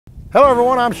Hello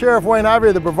everyone, I'm Sheriff Wayne Ivey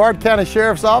of the Brevard County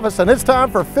Sheriff's Office, and it's time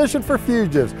for Fishing for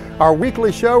Fugitives, our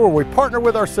weekly show where we partner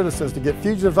with our citizens to get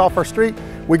fugitives off our street.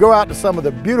 We go out to some of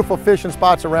the beautiful fishing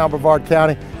spots around Brevard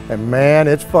County, and man,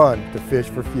 it's fun to fish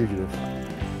for fugitives.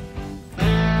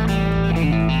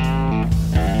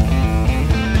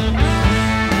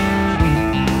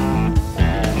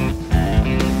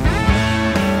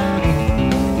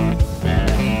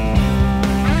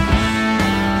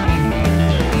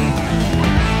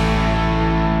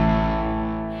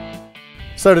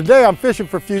 So today I'm fishing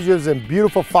for fugitives in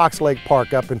beautiful Fox Lake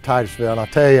Park up in Titusville, and I'll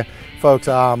tell you folks,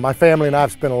 my family and I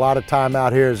have spent a lot of time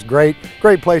out here. It's a great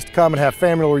place to come and have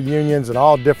family reunions and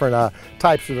all different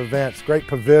types of events, great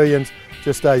pavilions.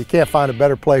 Just you can't find a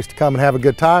better place to come and have a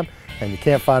good time, and you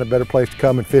can't find a better place to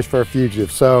come and fish for a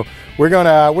fugitive. So we're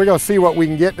gonna see what we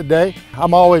can get today.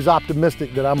 I'm always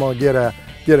optimistic that I'm gonna get a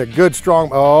good strong,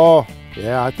 oh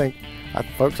yeah, I think I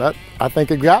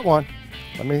got one.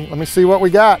 Let me see what we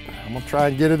got. I'm gonna try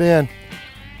and get it in.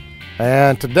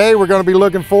 And today we're gonna be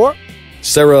looking for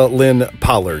Sarah Lynn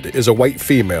Pollard is a white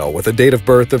female with a date of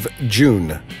birth of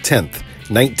June 10th,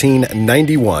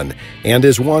 1991, and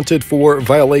is wanted for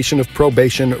violation of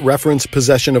probation, reference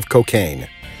possession of cocaine.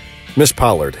 Miss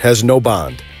Pollard has no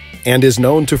bond and is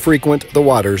known to frequent the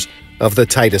waters of the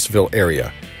Titusville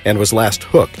area and was last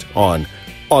hooked on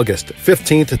August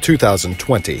 15th,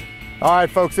 2020. All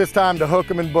right, folks, it's time to hook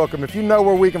them and book them. If you know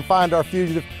where we can find our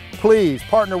fugitive, please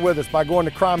partner with us by going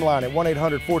to Crime Line at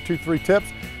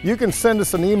 1-800-423-TIPS. You can send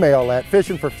us an email at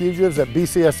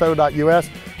fishingforfugitives@bcso.us,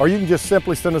 or you can just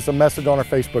simply send us a message on our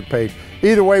Facebook page.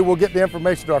 Either way, we'll get the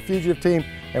information to our fugitive team,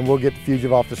 and we'll get the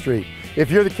fugitive off the street.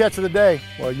 If you're the catch of the day,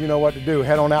 well, you know what to do.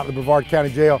 Head on out to the Brevard County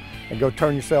Jail and go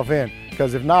turn yourself in,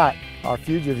 because if not, our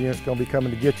fugitive unit's gonna be coming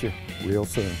to get you real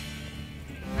soon.